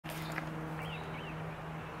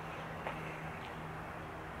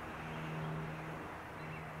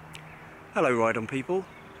Hello Ride On people.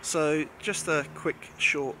 So just a quick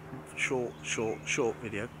short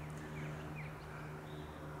video.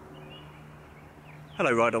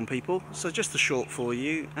 Hello Ride On people. So just a short for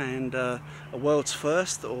you, and a world's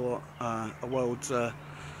first, or a world's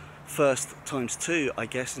first times two, I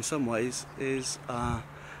guess, in some ways, is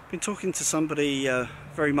been talking to somebody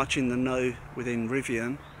very much in the know within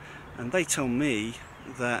Rivian, and they tell me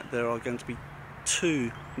that there are going to be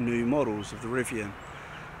two new models of the Rivian.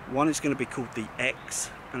 One is going to be called the X,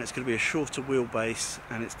 and it's going to be a shorter wheelbase,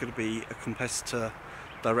 and it's going to be a competitor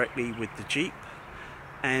directly with the Jeep.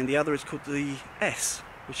 And the other is called the S,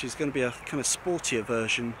 which is going to be a kind of sportier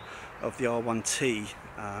version of the R1T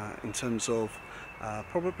in terms of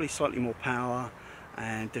probably slightly more power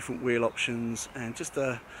and different wheel options, and just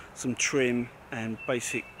some trim and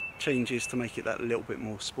basic changes to make it that little bit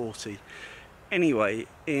more sporty. Anyway,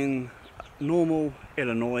 in normal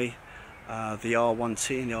Illinois, the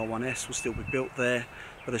R1T and the R1S will still be built there,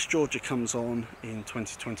 but as Georgia comes on in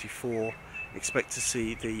 2024, expect to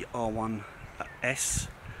see the R1S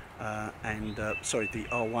the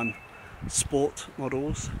R1 Sport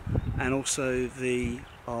models, and also the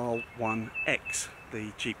R1X,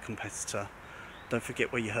 the Jeep competitor. Don't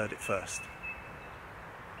forget where you heard it first.